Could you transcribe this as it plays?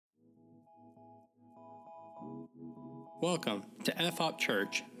Welcome to FHOP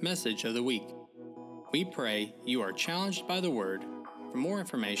Church Message of the Week. We pray you are challenged by the Word. For more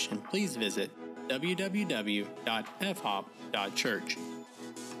information, please visit www.fhop.church.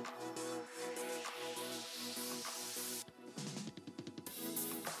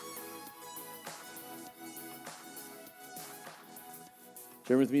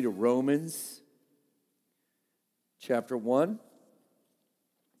 Turn with me to Romans chapter 1.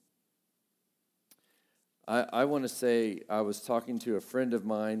 I want to say I was talking to a friend of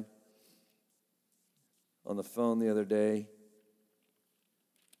mine on the phone the other day,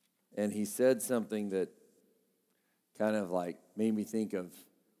 and he said something that kind of like made me think of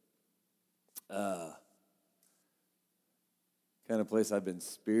kind of place I've been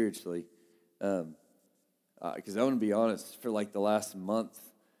spiritually. Because I want to be honest, for like the last month,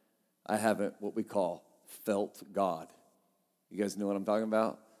 I haven't what we call felt God. You guys know what I'm talking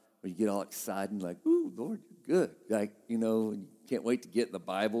about? When you get all excited and like, ooh, Lord, you're good. Like, you know, and you can't wait to get in the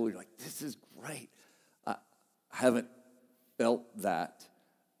Bible. You're like, this is great. I haven't felt that.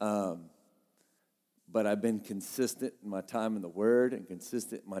 But I've been consistent in my time in the Word and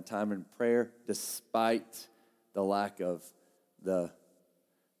consistent in my time in prayer, despite the lack of the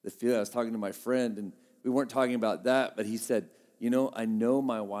feeling. I was talking to my friend, and we weren't talking about that, but he said, you know, I know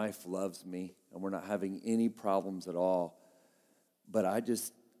my wife loves me, and we're not having any problems at all, but I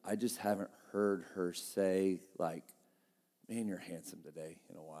just haven't heard her say, like, man, you're handsome today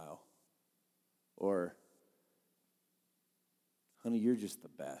in a while. Or, honey, you're just the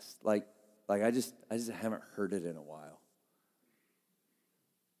best. Like I just haven't heard it in a while.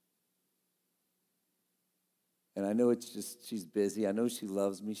 And I know it's just, she's busy. I know she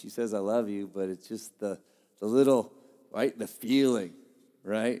loves me. She says, I love you, but it's just the little, right, the feeling,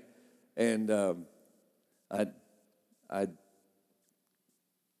 right? And I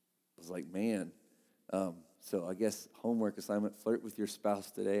was like, man, so I guess homework assignment, flirt with your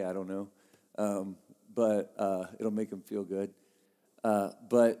spouse today. I don't know. But it'll make them feel good.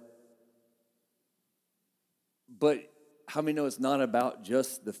 But how many know it's not about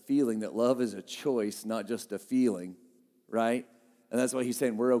just the feeling, that love is a choice, not just a feeling, right? And that's why he's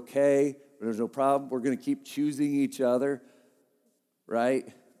saying we're okay, there's no problem, we're going to keep choosing each other, right?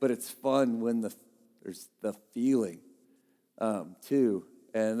 But it's fun when there's the feeling, too.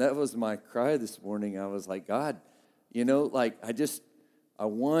 And that was my cry this morning. I was like, God, you know, like I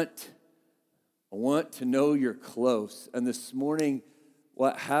want to know you're close. And this morning,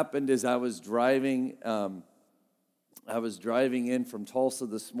 what happened is I was driving in from Tulsa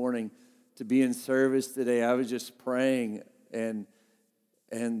this morning to be in service today. I was just praying, and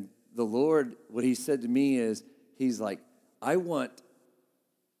the Lord, what he said to me is, he's like, I want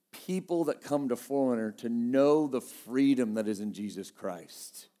people that come to Forerunner to know the freedom that is in Jesus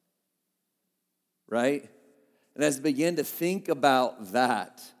Christ, right? And as I began to think about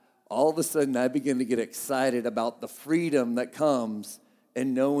that, all of a sudden I began to get excited about the freedom that comes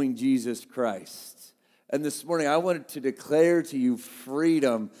in knowing Jesus Christ. And this morning I wanted to declare to you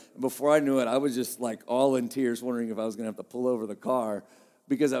freedom. And before I knew it, I was just like all in tears, wondering if I was going to have to pull over the car,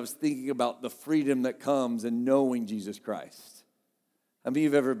 because I was thinking about the freedom that comes in knowing Jesus Christ. How many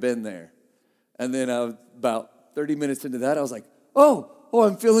of you have ever been there? And then about 30 minutes into that, I was like, oh,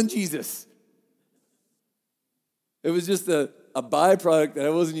 I'm feeling Jesus. It was just a byproduct that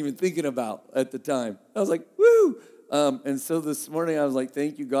I wasn't even thinking about at the time. I was like, woo! And so this morning, I was like,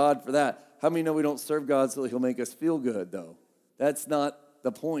 thank you, God, for that. How many know we don't serve God so that he'll make us feel good, though? That's not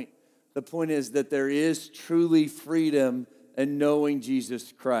the point. The point is that there is truly freedom in knowing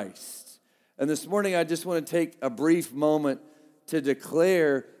Jesus Christ. And this morning, I just want to take a brief moment to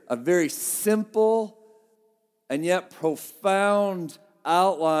declare a very simple and yet profound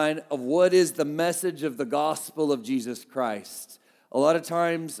outline of what is the message of the gospel of Jesus Christ. A lot of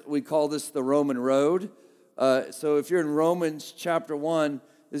times we call this the Roman road. So if you're in Romans chapter 1,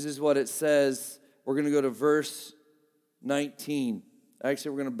 this is what it says. We're going to go to verse 19.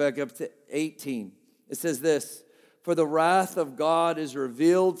 Actually, we're going to back up to 18. It says this: for the wrath of God is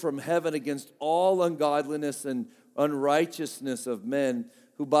revealed from heaven against all ungodliness and unrighteousness of men,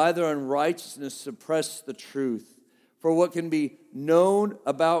 who by their unrighteousness suppress the truth. For what can be known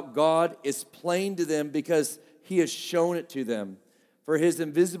about God is plain to them, because he has shown it to them. For his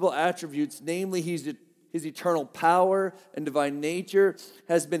invisible attributes, namely his eternal power and divine nature,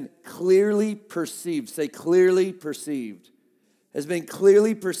 has been clearly perceived. Say, clearly perceived. Has been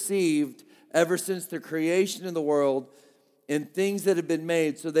clearly perceived ever since the creation of the world in things that have been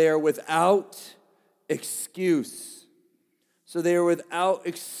made, so they are without excuse. So they are without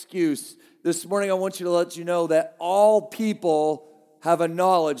excuse. This morning I want you to let you know that all people have a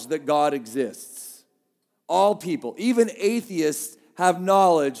knowledge that God exists. All people, even atheists, have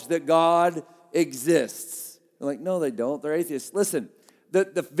knowledge that God exists. They're like, no, they don't. They're atheists. Listen,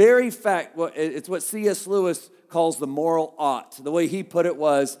 the very fact, it's what C.S. Lewis calls the moral ought. The way he put it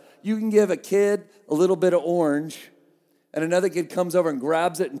was, you can give a kid a little bit of orange, and another kid comes over and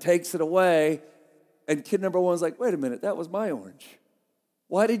grabs it and takes it away, and kid number one's like, wait a minute, that was my orange.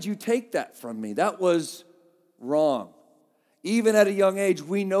 Why did you take that from me? That was wrong. Even at a young age,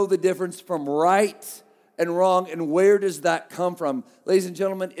 we know the difference from right and wrong, and where does that come from? Ladies and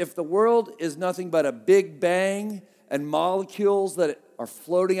gentlemen, if the world is nothing but a big bang and molecules that are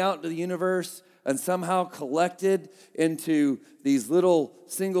floating out into the universe and somehow collected into these little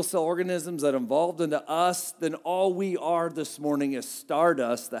single-cell organisms that evolved into us, then all we are this morning is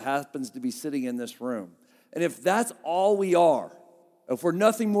stardust that happens to be sitting in this room. And if that's all we are, if we're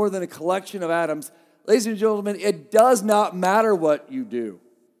nothing more than a collection of atoms, ladies and gentlemen, it does not matter what you do.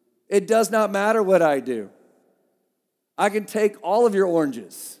 It does not matter what I do. I can take all of your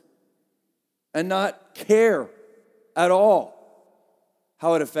oranges and not care at all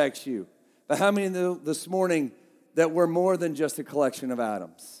how it affects you. But how many know this morning that we're more than just a collection of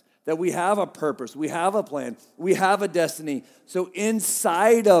atoms? That we have a purpose, we have a plan, we have a destiny. So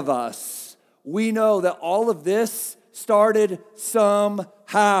inside of us, we know that all of this started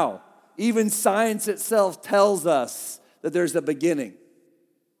somehow. Even science itself tells us that there's a beginning.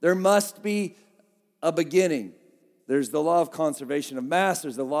 There must be a beginning. There's the law of conservation of mass.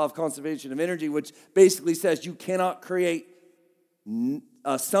 There's the law of conservation of energy, which basically says you cannot create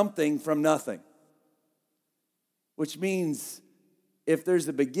something from nothing. Which means if there's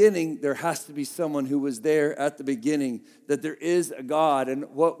a beginning, there has to be someone who was there at the beginning, that there is a God. And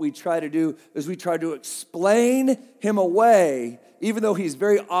what we try to do is we try to explain him away, even though he's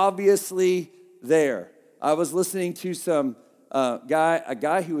very obviously there. I was listening to a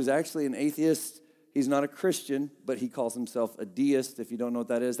guy who was actually an atheist. He's not a Christian, but he calls himself a deist, if you don't know what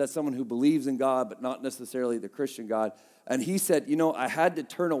that is. That's someone who believes in God, but not necessarily the Christian God. And he said, I had to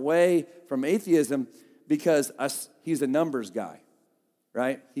turn away from atheism because he's a numbers guy,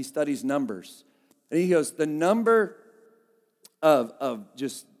 right? He studies numbers. And he goes, the number of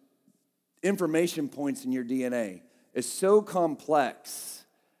just information points in your DNA is so complex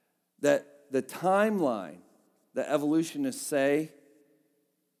that the timeline that evolutionists say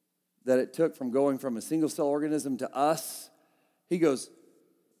that it took from going from a single-cell organism to us, he goes,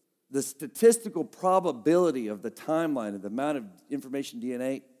 the statistical probability of the timeline of the amount of information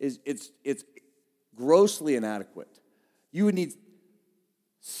DNA it's grossly inadequate. You would need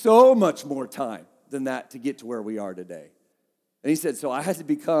so much more time than that to get to where we are today. And he said, so I had to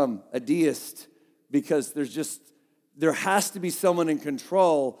become a deist because there has to be someone in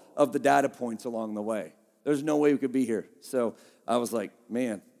control of the data points along the way. There's no way we could be here. So I was like,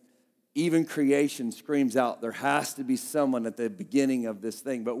 man, even creation screams out, there has to be someone at the beginning of this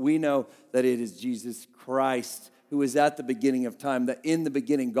thing. But we know that it is Jesus Christ who is at the beginning of time, that in the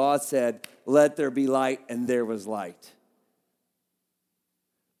beginning God said, let there be light, and there was light.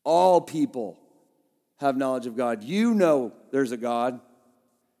 All people have knowledge of God. You know there's a God.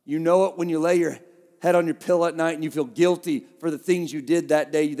 You know it when you lay your head on your pillow at night and you feel guilty for the things you did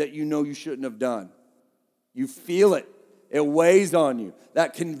that day that you know you shouldn't have done. You feel it. It weighs on you.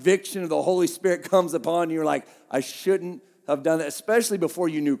 That conviction of the Holy Spirit comes upon you. You're like, I shouldn't have done that, especially before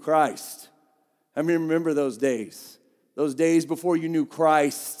you knew Christ. I mean, remember those days before you knew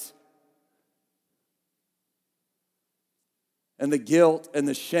Christ. And the guilt and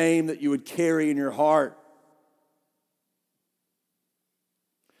the shame that you would carry in your heart.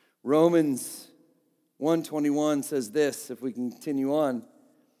 Romans 1:21 says this, if we continue on.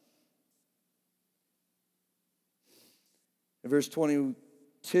 In verse 21,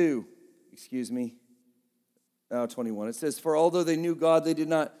 it says, for although they knew God, they did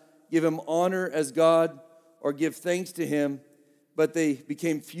not give him honor as God or give thanks to him, but they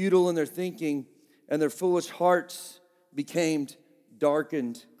became futile in their thinking, and their foolish hearts became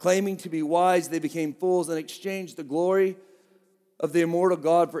darkened. Claiming to be wise, they became fools and exchanged the glory of the immortal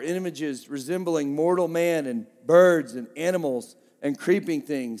God for images resembling mortal man and birds and animals and creeping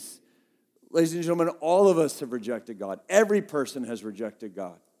things. Ladies and gentlemen, all of us have rejected God. Every person has rejected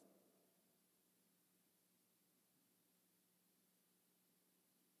God.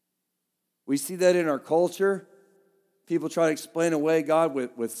 We see that in our culture. People try to explain away God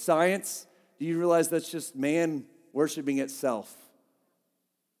with science. Do you realize that's just man worshiping itself?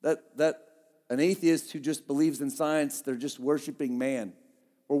 That an atheist who just believes in science, they're just worshiping man.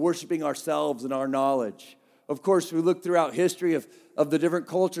 We're worshiping ourselves and our knowledge. Of course, we look throughout history of the different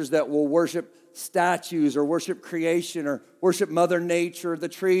cultures that will worship statues or worship creation or worship Mother Nature, the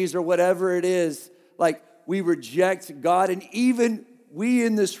trees or whatever it is. Like, we reject God. And even we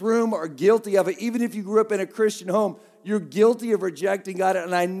in this room are guilty of it. Even if you grew up in a Christian home, you're guilty of rejecting God.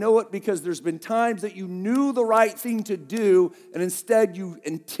 And I know it because there's been times that you knew the right thing to do, and instead you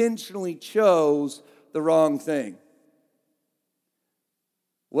intentionally chose the wrong thing.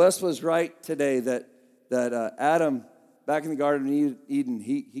 Wes was right today that Adam, back in the Garden of Eden,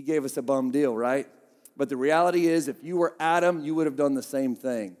 he gave us a bum deal, right? But the reality is, if you were Adam, you would have done the same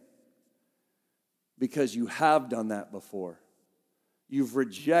thing. Because you have done that before. You've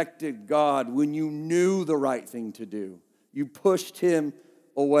rejected God when you knew the right thing to do. You pushed him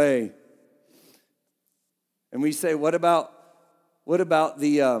away. And we say, what about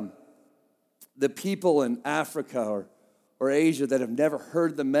the people in Africa or Asia that have never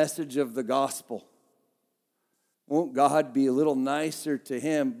heard the message of the gospel? Won't God be a little nicer to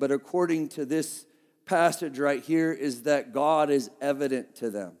him? But according to this passage right here is that God is evident to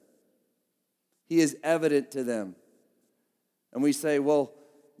them. He is evident to them. And we say, well,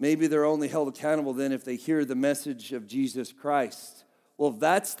 maybe they're only held accountable then if they hear the message of Jesus Christ. Well, if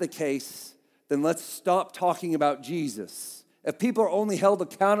that's the case, then let's stop talking about Jesus. If people are only held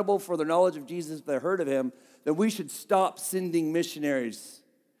accountable for their knowledge of Jesus if they heard of him, then we should stop sending missionaries.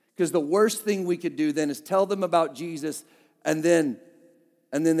 Because the worst thing we could do then is tell them about Jesus and then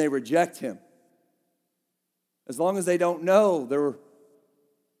they reject him. As long as they don't know,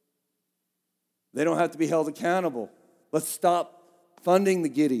 they don't have to be held accountable. Let's stop funding the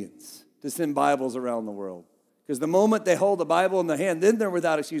Gideons to send Bibles around the world. Because the moment they hold the Bible in their hand, then they're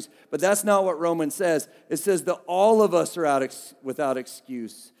without excuse. But that's not what Romans says. It says that all of us are without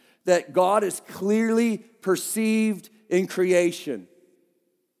excuse. That God is clearly perceived in creation.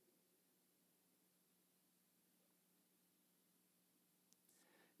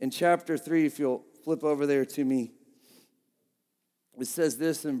 In chapter 3, if you'll flip over there to me, it says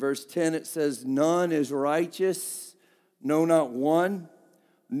this in verse 10. It says, none is righteous, no, not one.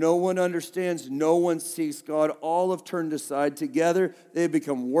 No one understands, no one seeks God. All have turned aside. Together they have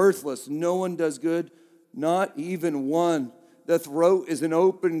become worthless. No one does good, not even one. The throat is an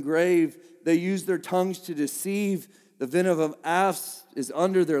open grave. They use their tongues to deceive. The venom of asps is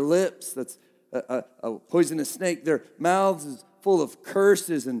under their lips. That's a poisonous snake. Their mouths is full of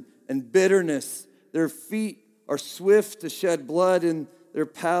curses and bitterness. Their feet are swift to shed blood, and their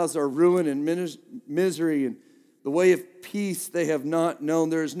paths are ruin and misery, and the way of peace they have not known.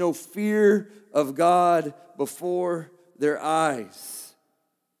 There is no fear of God before their eyes.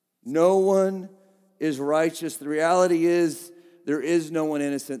 No one is righteous. The reality is there is no one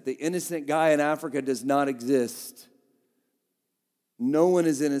innocent. The innocent guy in Africa does not exist. No one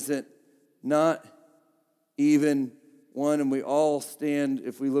is innocent, not even one. And we all stand,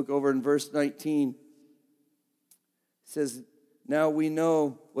 if we look over in verse 19, it says, now we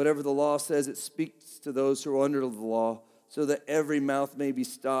know whatever the law says, it speaks to those who are under the law, so that every mouth may be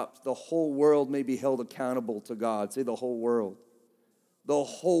stopped, the whole world may be held accountable to God. Say the whole world. The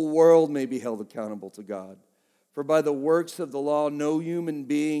whole world may be held accountable to God. For by the works of the law, no human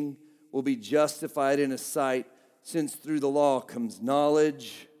being will be justified in His sight, since through the law comes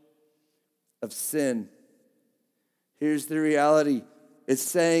knowledge of sin. Here's the reality. It's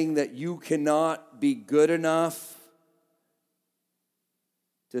saying that you cannot be good enough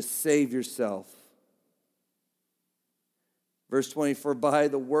to save yourself. Verse 24, by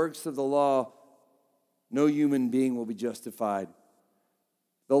the works of the law, no human being will be justified.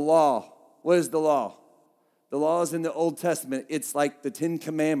 The law, what is the law? The law is in the Old Testament. It's like the 10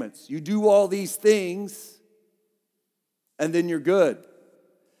 Commandments. You do all these things, and then you're good.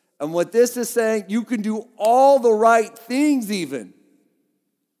 And what this is saying, you can do all the right things even,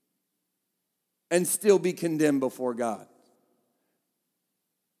 and still be condemned before God.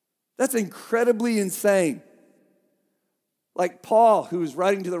 That's incredibly insane. Like Paul, who's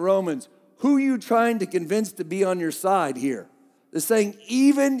writing to the Romans, who are you trying to convince to be on your side here? They're saying,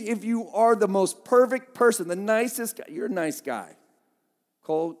 even if you are the most perfect person, the nicest guy, you're a nice guy.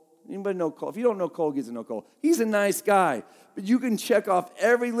 Cole, anybody know Cole? If you don't know Cole, get to know Cole. He's a nice guy. But you can check off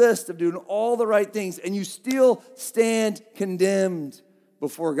every list of doing all the right things, and you still stand condemned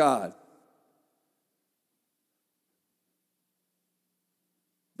before God.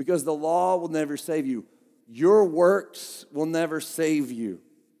 Because the law will never save you. Your works will never save you.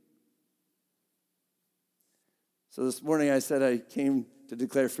 So this morning I said I came to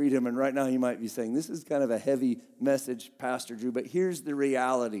declare freedom, and right now you might be saying, this is kind of a heavy message, Pastor Drew, but here's the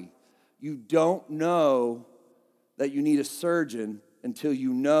reality. You don't know that you need a surgeon until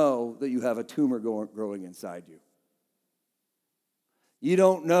you know that you have a tumor growing inside you. You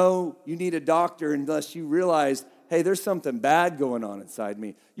don't know you need a doctor unless you realize, hey, there's something bad going on inside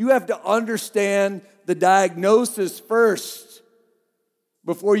me. You have to understand the diagnosis first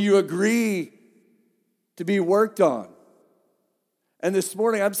before you agree to be worked on. And this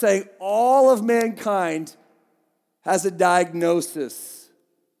morning I'm saying all of mankind has a diagnosis,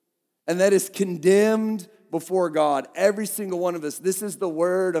 and that is condemned before God. Every single one of us. This is the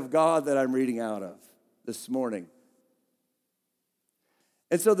word of God that I'm reading out of this morning.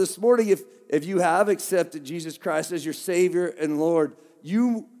 And so this morning, if you have accepted Jesus Christ as your Savior and Lord,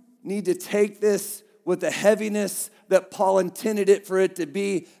 you need to take this with the heaviness that Paul intended it for it to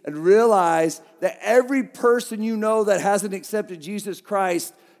be, and realize that every person you know that hasn't accepted Jesus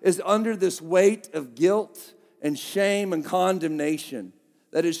Christ is under this weight of guilt and shame and condemnation.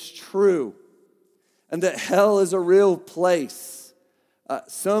 That is true. And that hell is a real place.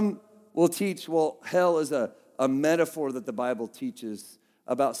 Some will teach, well, hell is a metaphor that the Bible teaches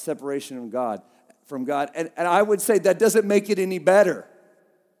about separation from God. And I would say that doesn't make it any better.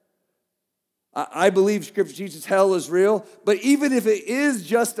 I believe Scripture teaches hell is real, but even if it is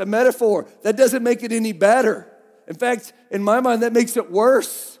just a metaphor, that doesn't make it any better. In fact, in my mind, that makes it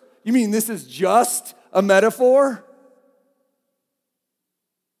worse. You mean this is just a metaphor?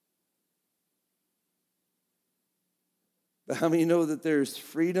 But how many know that there's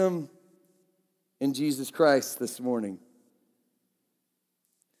freedom in Jesus Christ this morning?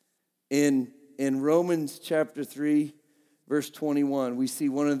 In Romans chapter 3, verse 21, we see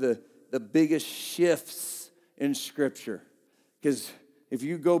one of the biggest shifts in Scripture. Because if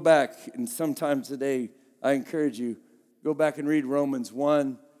you go back, and sometime today, I encourage you, go back and read Romans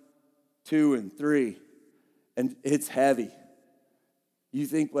 1, 2, and 3. And it's heavy. You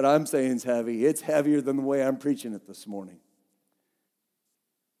think what I'm saying is heavy. It's heavier than the way I'm preaching it this morning.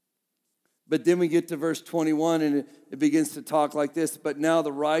 But then we get to verse 21, and it begins to talk like this. But now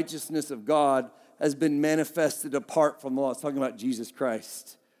the righteousness of God has been manifested apart from the law. It's talking about Jesus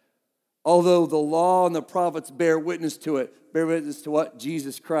Christ. Although the law and the prophets bear witness to it. Bear witness to what?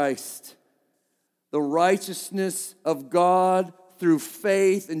 Jesus Christ. The righteousness of God through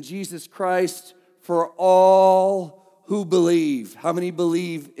faith in Jesus Christ for all who believe. How many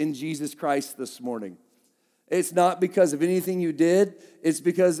believe in Jesus Christ this morning? It's not because of anything you did. It's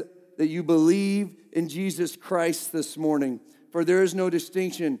because that you believe in Jesus Christ this morning. For there is no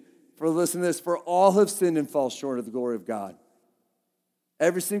distinction. For listen to this. For all have sinned and fall short of the glory of God.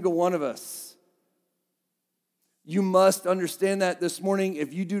 Every single one of us. You must understand that this morning.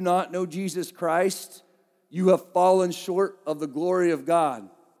 If you do not know Jesus Christ, you have fallen short of the glory of God.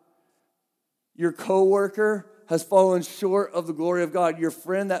 Your coworker has fallen short of the glory of God. Your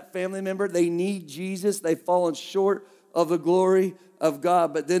friend, that family member, they need Jesus. They've fallen short of the glory of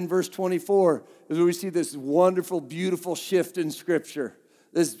God. But then verse 24 is where we see this wonderful, beautiful shift in Scripture.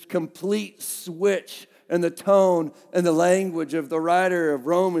 This complete switch in the tone and the language of the writer of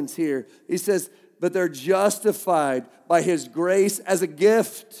Romans here. He says, but they're justified by His grace as a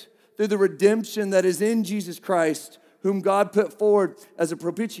gift through the redemption that is in Jesus Christ, whom God put forward as a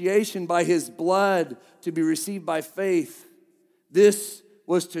propitiation by His blood to be received by faith. This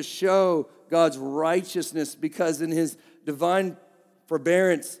was to show God's righteousness, because in His divine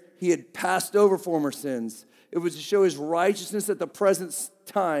forbearance, He had passed over former sins. It was to show His righteousness at the present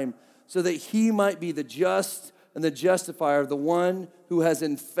time, so that He might be the just and the justifier of the one who has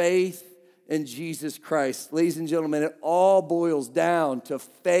in faith in Jesus Christ. Ladies and gentlemen, it all boils down to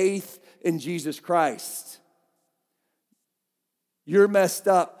faith in Jesus Christ. You're messed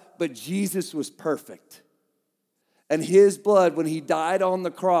up, but Jesus was perfect. And His blood, when He died on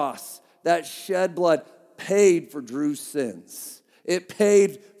the cross, that shed blood paid for Drew's sins. It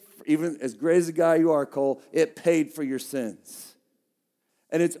paid, even as great as a guy you are, Cole, it paid for your sins.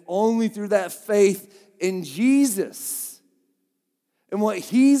 And it's only through that faith in Jesus and what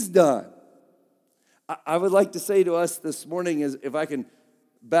He's done. I would like to say to us this morning, is if I can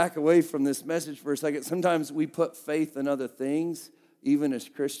back away from this message for a second, sometimes we put faith in other things. Even as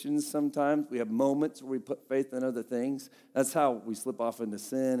Christians, sometimes we have moments where we put faith in other things. That's how we slip off into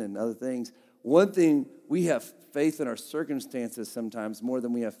sin and other things. One thing, we have faith in our circumstances sometimes more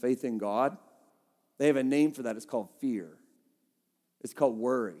than we have faith in God. They have a name for that. It's called fear. It's called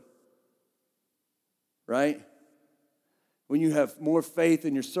worry. Right? When you have more faith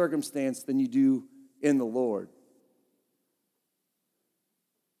in your circumstance than you do in the Lord.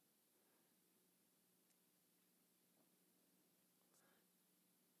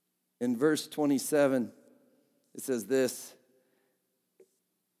 In verse 27, it says this,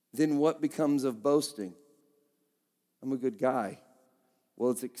 then what becomes of boasting? I'm a good guy. Well,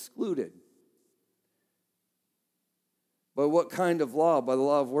 it's excluded. By what kind of law? By the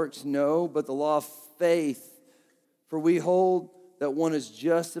law of works? No, but the law of faith For we hold that one is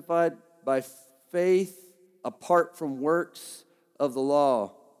justified by faith apart from works of the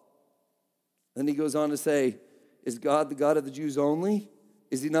law. Then he goes on to say, is God the God of the Jews only?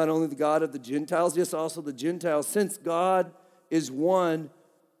 Is he not only the God of the Gentiles? Yes, also the Gentiles. Since God is one,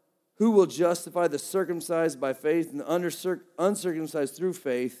 who will justify the circumcised by faith and the uncircumcised through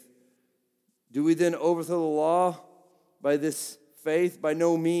faith? Do we then overthrow the law by this faith? By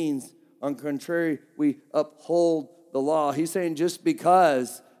no means. On the contrary, we uphold the law. He's saying just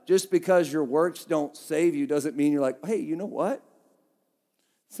because your works don't save you doesn't mean you're like, hey, you know what?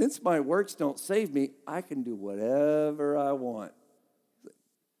 Since my works don't save me, I can do whatever I want.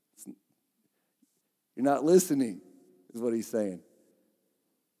 You're not listening, is what he's saying.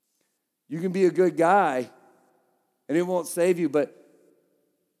 You can be a good guy, and it won't save you, but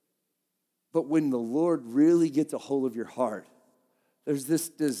when the Lord really gets a hold of your heart, there's this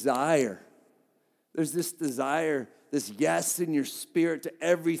desire. There's this desire, this yes in your spirit to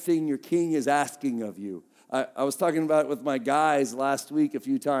everything your King is asking of you. I was talking about it with my guys last week a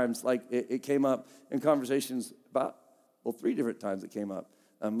few times. Like it came up in conversations about, 3 different times it came up.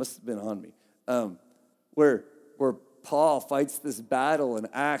 Must have been on me. Where Paul fights this battle in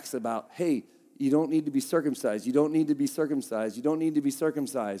Acts about, hey, you don't need to be circumcised. You don't need to be circumcised. You don't need to be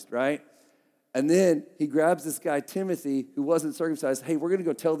circumcised, right? And then he grabs this guy, Timothy, who wasn't circumcised. Hey, we're going to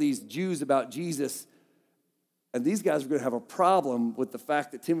go tell these Jews about Jesus. And these guys were going to have a problem with the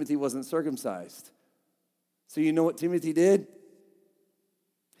fact that Timothy wasn't circumcised. So you know what Timothy did?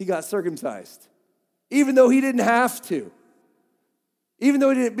 He got circumcised. Even though he didn't have to. Even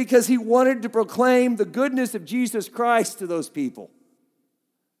though he didn't, because he wanted to proclaim the goodness of Jesus Christ to those people.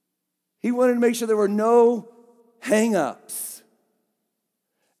 He wanted to make sure there were no hang-ups.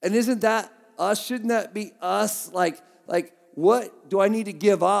 And isn't that us? Shouldn't that be us? Like, what do I need to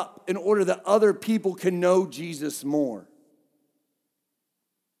give up in order that other people can know Jesus more?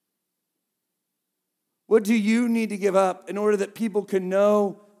 What do you need to give up in order that people can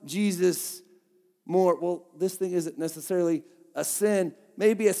know Jesus more? Well, this thing isn't necessarily a sin.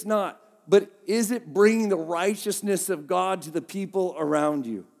 Maybe it's not. But is it bringing the righteousness of God to the people around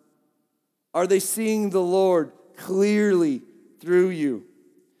you? Are they seeing the Lord clearly through you?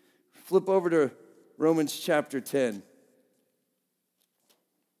 Flip over to Romans chapter 10.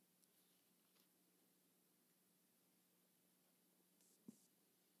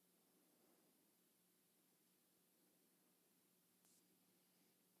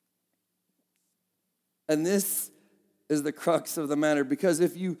 And this is the crux of the matter, because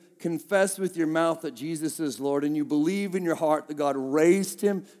if you confess with your mouth that Jesus is Lord and you believe in your heart that God raised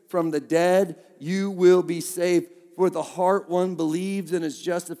him from the dead, you will be saved. For with the heart one believes and is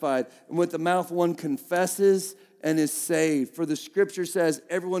justified, and with the mouth one confesses and is saved. For the scripture says,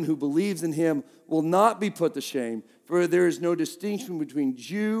 everyone who believes in him will not be put to shame, for there is no distinction between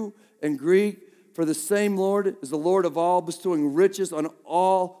Jew and Greek, for the same Lord is the Lord of all, bestowing riches on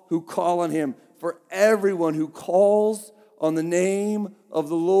all who call on him. For everyone who calls on the name of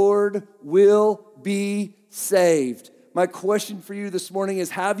the Lord will be saved. My question for you this morning is,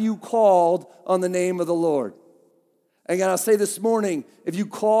 have you called on the name of the Lord? And I'll say this morning, if you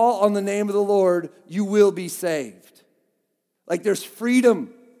call on the name of the Lord, you will be saved. Like there's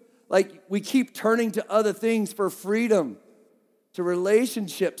freedom. Like we keep turning to other things for freedom, to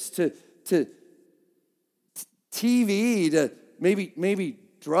relationships, to TV, to maybe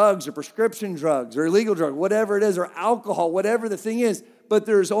drugs or prescription drugs or illegal drugs, whatever it is, or alcohol, whatever the thing is. But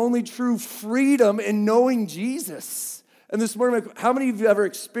there's only true freedom in knowing Jesus. And this morning, how many of you ever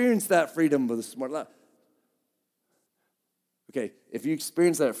experienced that freedom this morning? Okay, if you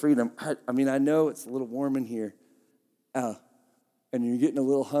experience that freedom, I know it's a little warm in here, and you're getting a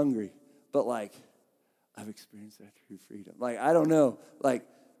little hungry, but I've experienced that true freedom. I don't know,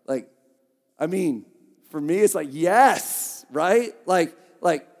 for me, it's yes, right?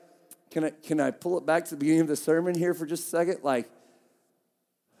 Can I pull it back to the beginning of the sermon here for just a second?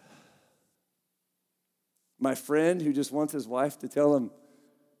 My friend who just wants his wife to tell him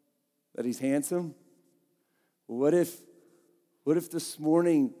that he's handsome. What if this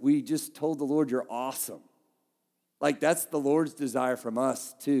morning we just told the Lord, you're awesome? That's the Lord's desire from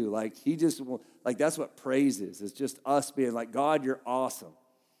us too. He just, that's what praise is. It's just us being God, you're awesome.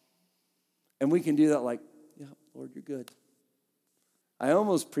 And we can do that yeah, Lord, you're good. I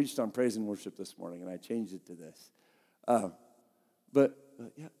almost preached on praise and worship this morning, and I changed it to this. But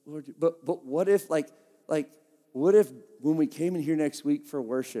yeah, Lord, but what if what if when we came in here next week for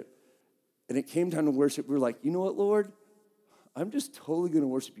worship, and it came time to worship, we were you know what, Lord? I'm just totally going to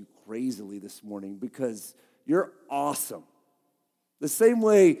worship you crazily this morning because you're awesome. The same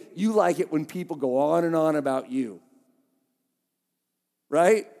way you like it when people go on and on about you.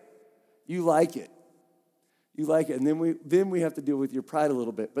 right? You like it. You like it. And then we have to deal with your pride a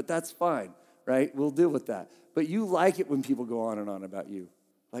little bit, but that's fine, right? We'll deal with that. But you like it when people go on and on about you.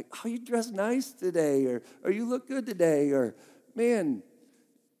 Like, oh, you dressed nice today, or you look good today, or man,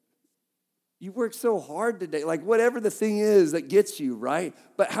 you worked so hard today. Like whatever the thing is that gets you, right?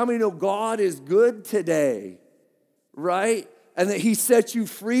 But how many know God is good today, right? And that he set you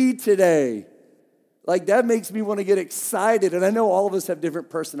free today. Like that makes me want to get excited. And I know all of us have different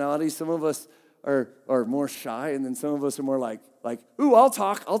personalities. Some of us are more shy, and then some of us are more like, ooh, I'll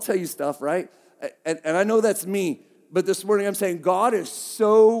talk, I'll tell you stuff, right? And I know that's me. But this morning I'm saying God is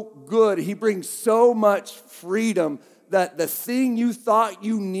so good. He brings so much freedom that the thing you thought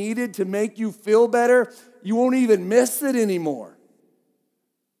you needed to make you feel better, you won't even miss it anymore.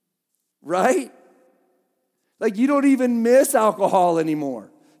 Right? Like you don't even miss alcohol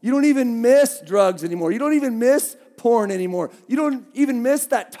anymore. You don't even miss drugs anymore. You don't even miss porn anymore. You don't even miss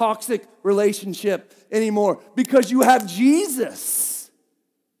that toxic relationship anymore because you have Jesus.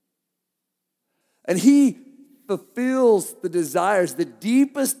 And he fulfills the desires, the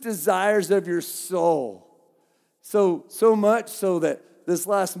deepest desires of your soul. So much so that this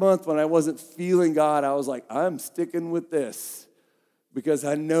last month when I wasn't feeling God, I was like, I'm sticking with this because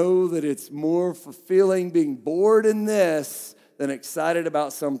I know that it's more fulfilling being bored in this than excited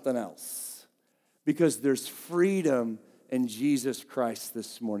about something else. Because there's freedom in Jesus Christ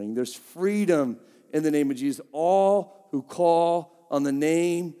this morning. There's freedom in the name of Jesus. All who call on the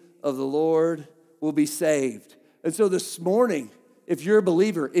name of the Lord will be saved. And so this morning, if you're a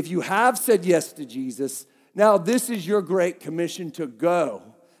believer, if you have said yes to Jesus, now this is your great commission to go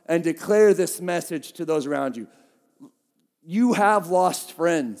and declare this message to those around you. You have lost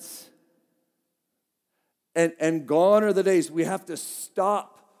friends. And gone are the days we have to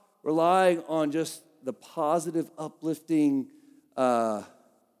stop relying on just the positive, uplifting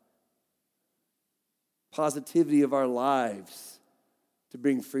positivity of our lives to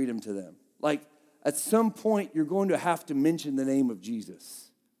bring freedom to them. Like, at some point, you're going to have to mention the name of Jesus.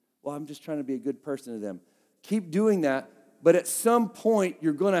 Well, I'm just trying to be a good person to them. Keep doing that, but at some point,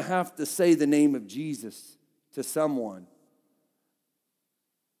 you're going to have to say the name of Jesus to someone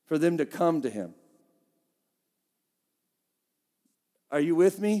for them to come to him. Are you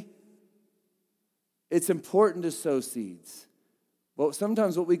with me? It's important to sow seeds. But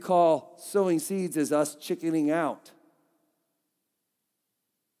sometimes what we call sowing seeds is us chickening out.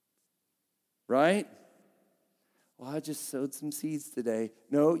 Right? Well, I just sowed some seeds today.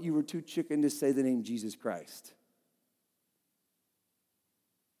 No, you were too chicken to say the name Jesus Christ.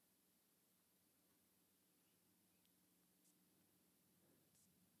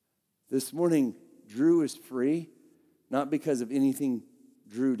 This morning, Drew is free, not because of anything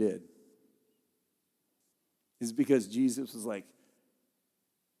Drew did. It's because Jesus was like,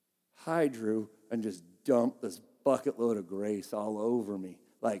 hi, Drew, and just dumped this bucket load of grace all over me.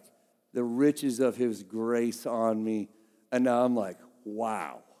 Like, the riches of his grace on me. And now I'm like,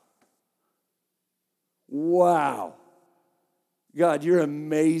 wow. Wow. God, you're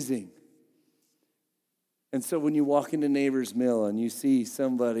amazing. And so when you walk into Neighbor's Mill and you see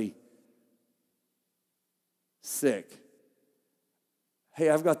somebody sick, hey,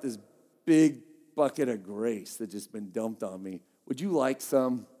 I've got this big bucket of grace that's just been dumped on me. Would you like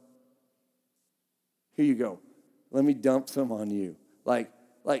some? Here you go. Let me dump some on you. Like,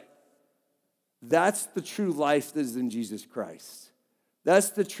 that's the true life that is in Jesus Christ.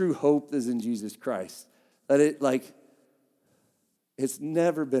 That's the true hope that is in Jesus Christ. That it's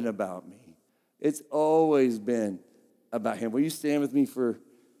never been about me. It's always been about him. Will you stand with me for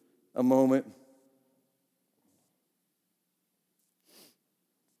a moment?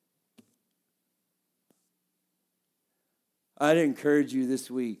 I'd encourage you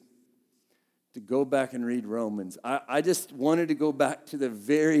this week to go back and read Romans. I just wanted to go back to the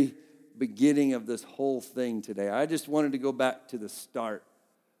very beginning of this whole thing today. I just wanted to go back to the start.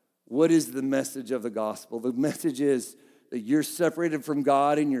 What is the message of the gospel? The message is that you're separated from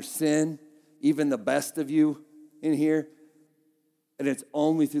God in your sin, even the best of you in here, and it's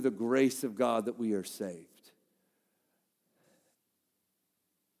only through the grace of God that we are saved.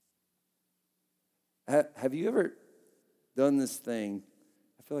 Have you ever done this thing?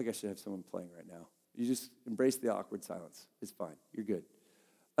 I feel like I should have someone playing right now. You just embrace the awkward silence. It's fine. You're good.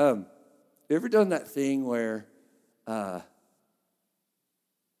 You ever done that thing where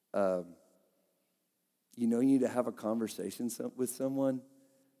you need to have a conversation with someone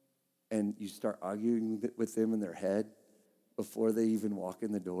and you start arguing with them in their head before they even walk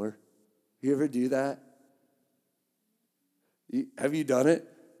in the door? You ever do that? Have you done it?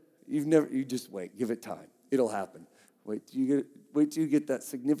 You just wait. Give it time. It'll happen. Wait, wait till you get that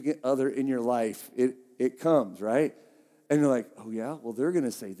significant other in your life. It comes, right? And you're like, oh yeah, well they're going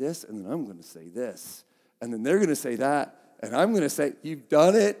to say this, and then I'm going to say this. And then they're going to say that, and I'm going to say, you've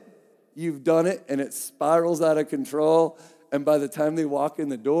done it, and it spirals out of control. And by the time they walk in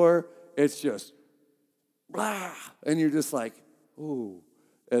the door, it's just, blah, and you're just like, oh.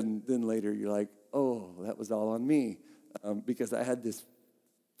 And then later you're like, oh, that was all on me, because I had this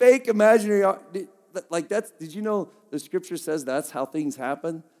fake imaginary, did you know the scripture says that's how things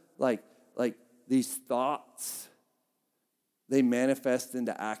happen? Like these thoughts, they manifest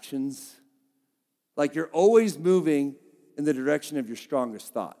into actions. Like you're always moving in the direction of your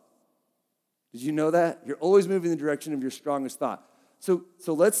strongest thought. Did you know that? You're always moving in the direction of your strongest thought. So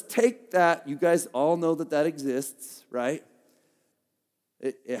let's take that. You guys all know that exists, right?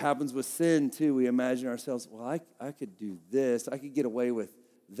 It happens with sin too. We imagine ourselves, well, I could do this. I could get away with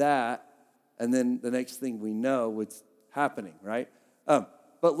that. And then the next thing we know, what's happening, right?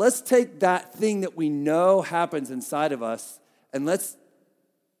 But let's take that thing that we know happens inside of us, and let's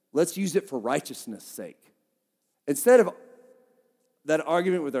use it for righteousness' sake. Instead of that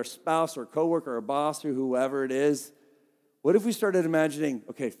argument with our spouse or coworker or boss or whoever it is, what if we started imagining,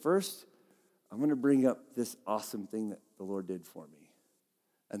 okay, first, I'm going to bring up this awesome thing that the Lord did for me.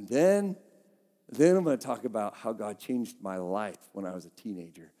 And then I'm going to talk about how God changed my life when I was a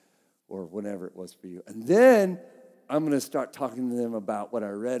teenager or whenever it was for you. And then I'm going to start talking to them about what I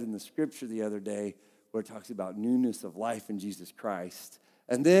read in the scripture the other day where it talks about newness of life in Jesus Christ.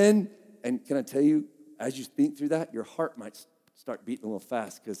 And can I tell you, as you think through that, your heart might start beating a little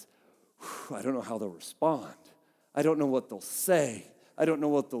fast because I don't know how they'll respond. I don't know what they'll say. I don't know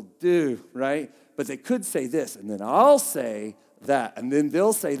what they'll do, right? But they could say this, and then I'll say that, and then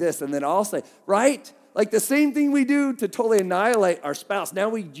they'll say this, and then I'll say, right? Like the same thing we do to totally annihilate our spouse. Now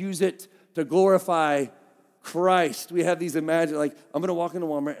we use it to glorify Christ. We have these I'm going to walk into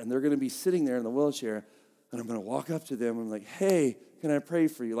Walmart, and they're going to be sitting there in the wheelchair, and I'm going to walk up to them, and I'm like, hey, can I pray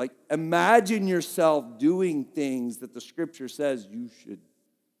for you? Like, imagine yourself doing things that the scripture says you should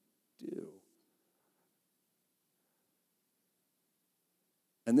do.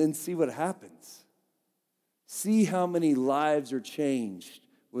 And then see what happens. See how many lives are changed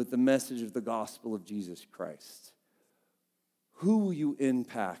with the message of the gospel of Jesus Christ. Who will you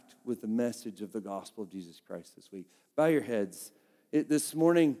impact with the message of the gospel of Jesus Christ this week? Bow your heads. This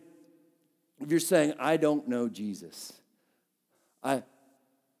morning, if you're saying, I don't know Jesus,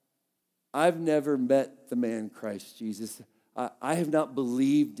 I've never met the man Christ Jesus. I have not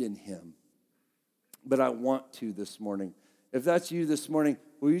believed in him, but I want to this morning. If that's you this morning,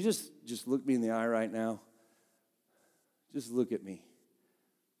 will you just look me in the eye right now? Just look at me.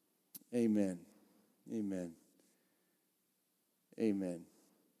 Amen. Amen. Amen.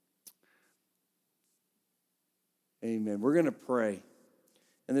 Amen. We're going to pray.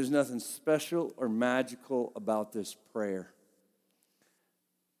 And there's nothing special or magical about this prayer.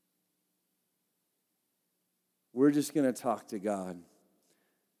 We're just going to talk to God.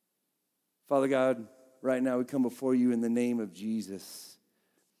 Father God, right now we come before you in the name of Jesus.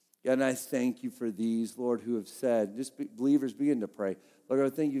 God, and I thank you for these, Lord, who have said, believers begin to pray. Lord, I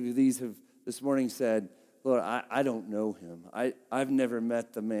thank you for these who have this morning said, Lord, I don't know him. I've never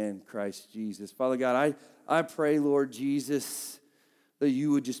met the man Christ Jesus. Father God, I pray, Lord Jesus, that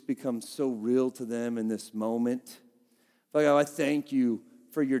you would just become so real to them in this moment. Father God, I thank you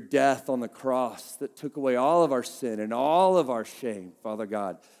for your death on the cross that took away all of our sin and all of our shame, Father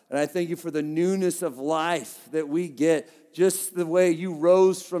God. And I thank you for the newness of life that we get, just the way you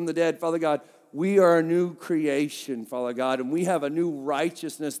rose from the dead, Father God. We are a new creation, Father God, and we have a new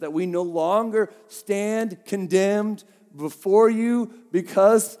righteousness that we no longer stand condemned before you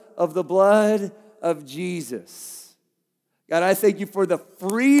because of the blood of Jesus. God, I thank you for the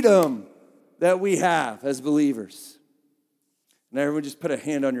freedom that we have as believers. And everyone just put a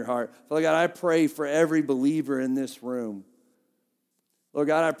hand on your heart. Father God, I pray for every believer in this room. Lord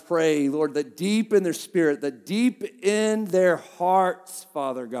God, I pray, Lord, that deep in their spirit, that deep in their hearts,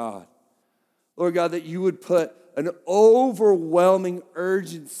 Father God, Lord God, that you would put an overwhelming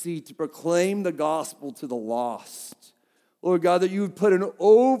urgency to proclaim the gospel to the lost. Lord God, that you would put an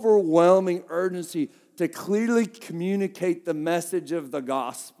overwhelming urgency to clearly communicate the message of the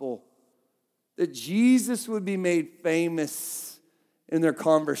gospel. That Jesus would be made famous in their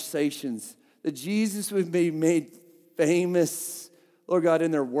conversations. That Jesus would be made famous, Lord God,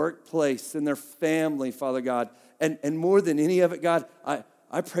 in their workplace, in their family, Father God. And more than any of it, God,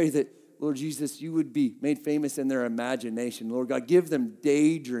 I pray that, Lord Jesus, you would be made famous in their imagination. Lord God, give them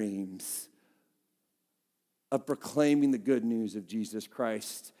daydreams of proclaiming the good news of Jesus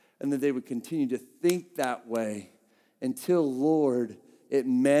Christ, and that they would continue to think that way until, Lord, it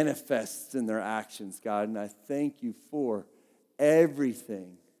manifests in their actions, God. And I thank you for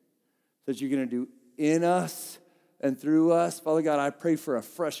everything that you're going to do in us and through us. Father God, I pray for a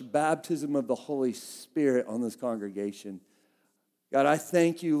fresh baptism of the Holy Spirit on this congregation. God, I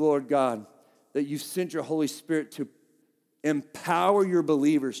thank you, Lord God, that you've sent your Holy Spirit to empower your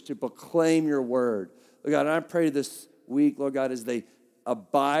believers to proclaim your word. Lord God, and I pray this week, Lord God, as they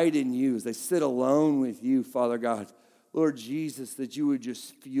abide in you, as they sit alone with you, Father God, Lord Jesus, that you would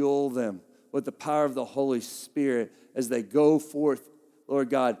just fuel them with the power of the Holy Spirit as they go forth, Lord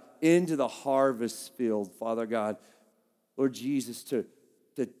God, into the harvest field, Father God. Lord Jesus, to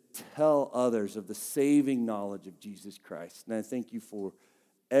tell others of the saving knowledge of Jesus Christ. And I thank you for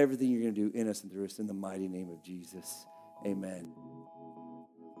everything you're going to do in us and through us in the mighty name of Jesus. Amen.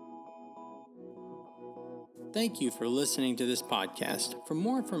 Thank you for listening to this podcast. For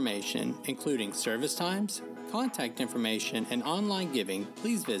more information, including service times, contact information, and online giving,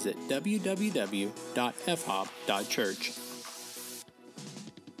 please visit www.fhop.church.